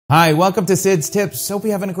Hi, welcome to Sid's Tips. Hope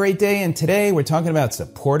you're having a great day. And today we're talking about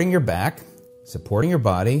supporting your back, supporting your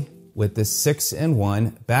body with this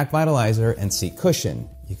 6-in-1 back vitalizer and seat cushion.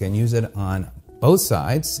 You can use it on both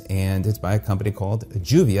sides, and it's by a company called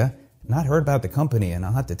AJUVIA. Not heard about the company, and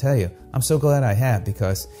I'll have to tell you, I'm so glad I have,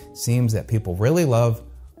 because it seems that people really love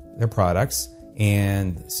their products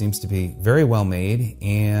and seems to be very well made,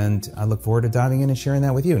 and I look forward to diving in and sharing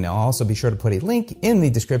that with you. Now, I'll also be sure to put a link in the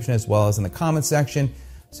description as well as in the comment section,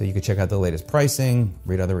 so you can check out the latest pricing,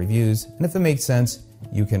 read other reviews, and if it makes sense,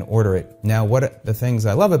 you can order it. Now, the things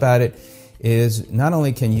I love about it is not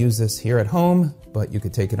only can you use this here at home, but you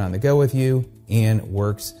could take it on the go with you, and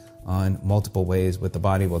works on multiple ways with the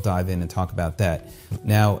body. We'll dive in and talk about that.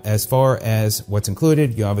 Now, as far as what's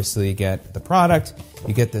included, you obviously get the product,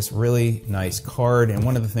 you get this really nice card, and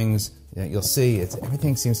one of the things that you'll see is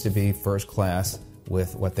everything seems to be first class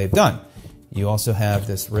with what they've done. You also have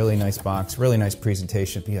this really nice box, really nice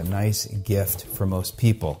presentation, be a nice gift for most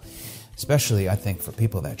people, especially I think for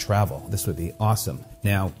people that travel. This would be awesome.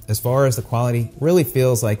 Now, as far as the quality, really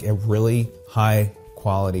feels like a really high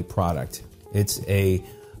quality product. It's a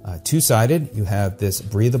two-sided. You have this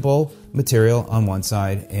breathable material on one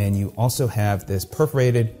side, and you also have this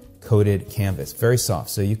perforated coated canvas, very soft,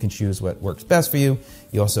 so you can choose what works best for you.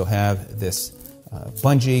 You also have this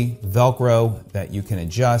bungee Velcro that you can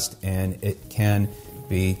adjust, and it can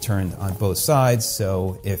be turned on both sides.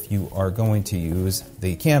 So if you are going to use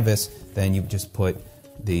the canvas, then you just put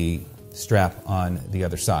the strap on the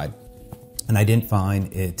other side. And I didn't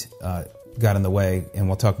find it got in the way, and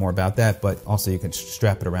we'll talk more about that, but also you can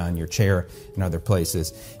strap it around your chair and other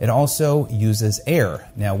places. It also uses air.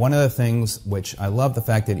 Now, one of the things which I love the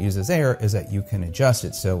fact that it uses air is that you can adjust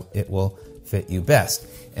it so it will fit you best.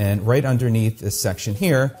 And right underneath this section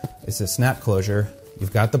here is a snap closure.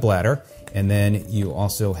 You've got the bladder, and then you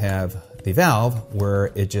also have the valve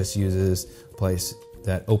where it just uses a place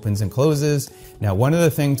that opens and closes. Now, one of the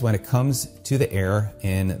things when it comes to the air,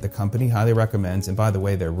 and the company highly recommends, and by the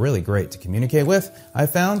way, they're really great to communicate with, I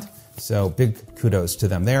found, so big kudos to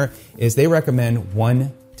them there, is they recommend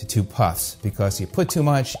 1 to 2 puffs, because you put too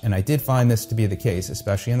much, and I did find this to be the case,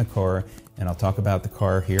 especially in the car, and I'll talk about the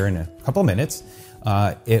car here in a couple minutes.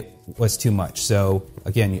 It was too much. So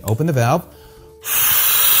again, you open the valve,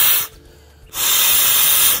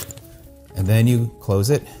 and then you close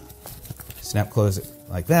it, snap close it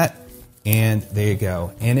like that, and there you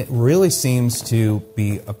go. And it really seems to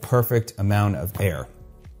be a perfect amount of air.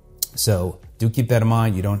 So do keep that in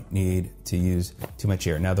mind. You don't need to use too much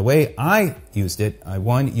air. Now, the way I used it, I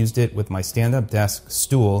used it with my stand-up desk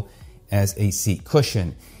stool as a seat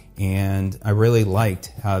cushion, and I really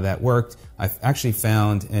liked how that worked. I've actually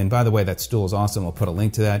found, and by the way, that stool is awesome. I'll put a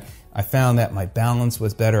link to that. I found that my balance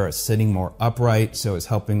was better. I was sitting more upright, so it was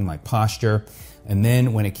helping my posture. And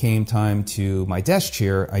then when it came time to my desk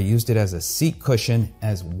chair, I used it as a seat cushion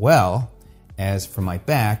as well as for my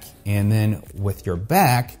back. And then with your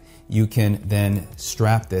back, you can then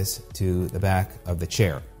strap this to the back of the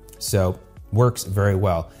chair. So works very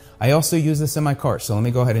well. I also use this in my car, so let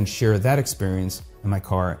me go ahead and share that experience in my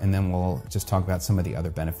car, and then we'll just talk about some of the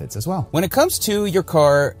other benefits as well. When it comes to your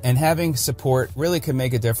car, and having support really can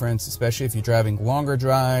make a difference, especially if you're driving longer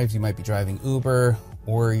drives, you might be driving Uber,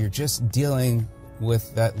 or you're just dealing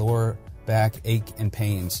with that lower back ache and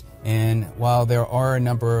pains. And while there are a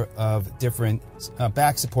number of different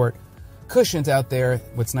back support cushions out there,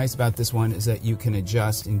 what's nice about this one is that you can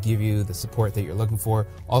adjust and give you the support that you're looking for.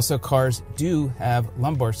 Also, cars do have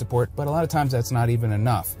lumbar support, but a lot of times that's not even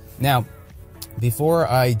enough. Now, before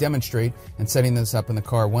I demonstrate and setting this up in the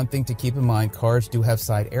car, one thing to keep in mind, cars do have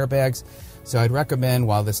side airbags. So I'd recommend,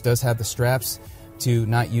 while this does have the straps, to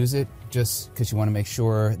not use it, just because you want to make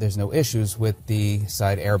sure there's no issues with the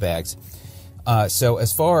side airbags. So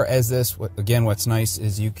as far as this, again, what's nice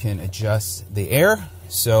is you can adjust the air.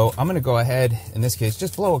 So I'm going to go ahead, in this case,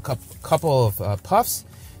 just blow a couple of puffs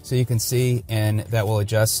so you can see, and that will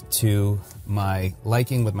adjust to my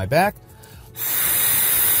liking with my back.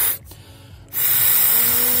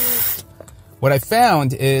 What I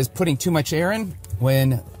found is putting too much air in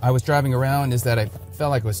when I was driving around is that I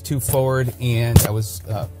felt like it was too forward, and I was,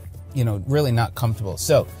 really not comfortable.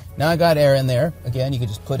 So now I got air in there. Again, you can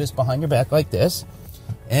just put this behind your back like this,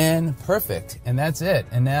 and perfect. And that's it.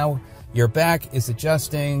 And now your back is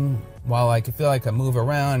adjusting while I can feel like I move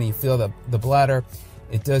around, and you feel the bladder.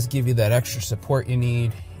 It does give you that extra support you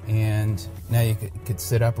need, and now you could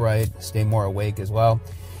sit upright, stay more awake as well.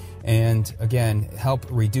 And again, help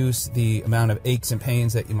reduce the amount of aches and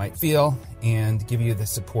pains that you might feel, and give you the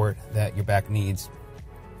support that your back needs.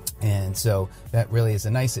 And so that really is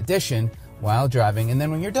a nice addition while driving. And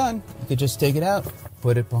then when you're done, you could just take it out,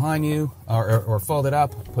 put it behind you, or fold it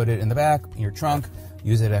up, put it in the back, in your trunk,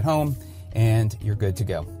 use it at home, and you're good to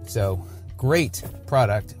go. So great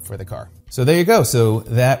product for the car. So there you go. So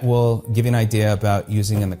that will give you an idea about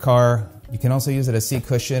using in the car. You can also use it as a seat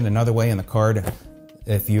cushion. Another way in the car,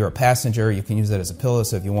 if you're a passenger, you can use it as a pillow.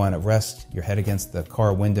 So if you want to rest your head against the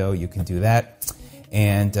car window, you can do that.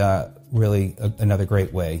 And really another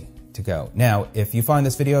great way to go. Now, if you find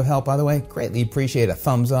this video of help, by the way, greatly appreciate a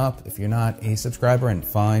thumbs up. If you're not a subscriber and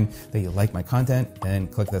find that you like my content, then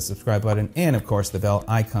click that subscribe button and of course the bell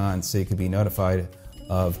icon so you can be notified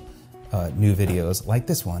of new videos like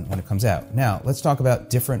this one when it comes out. Now, let's talk about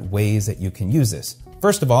different ways that you can use this.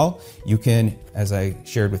 First of all, you can, as I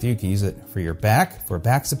shared with you, you can use it for your back, for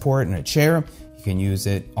back support in a chair. You can use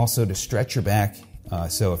it also to stretch your back.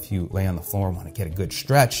 So if you lay on the floor and want to get a good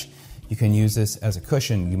stretch, you can use this as a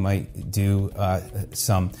cushion. You might do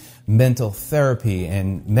some mental therapy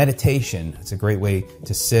and meditation. It's a great way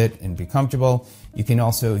to sit and be comfortable. You can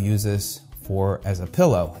also use this as a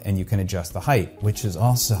pillow, and you can adjust the height, which is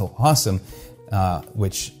also awesome,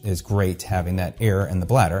 which is great having that air in the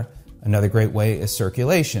bladder. Another great way is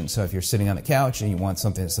circulation. So if you're sitting on the couch and you want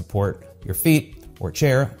something to support your feet or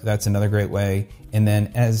chair, that's another great way. And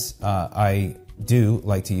then as I do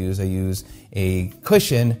like to use, I use a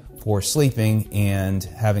cushion for sleeping and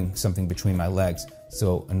having something between my legs.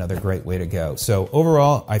 So another great way to go. So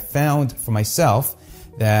overall, I found for myself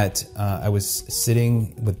that I was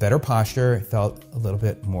sitting with better posture. I felt a little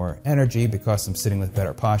bit more energy because I'm sitting with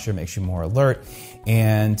better posture, makes you more alert,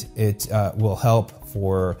 and it will help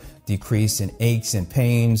for decrease in aches and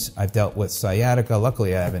pains. I've dealt with sciatica.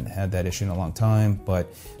 Luckily, I haven't had that issue in a long time,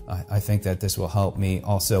 but I think that this will help me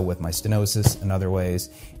also with my stenosis and other ways,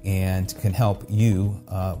 and can help you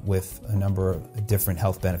with a number of different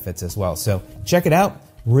health benefits as well. So check it out.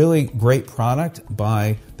 Really great product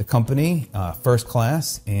by the company, First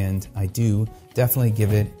Class, and I do definitely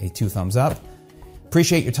give it a 2 thumbs up.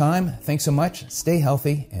 Appreciate your time. Thanks so much. Stay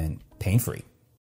healthy and pain-free.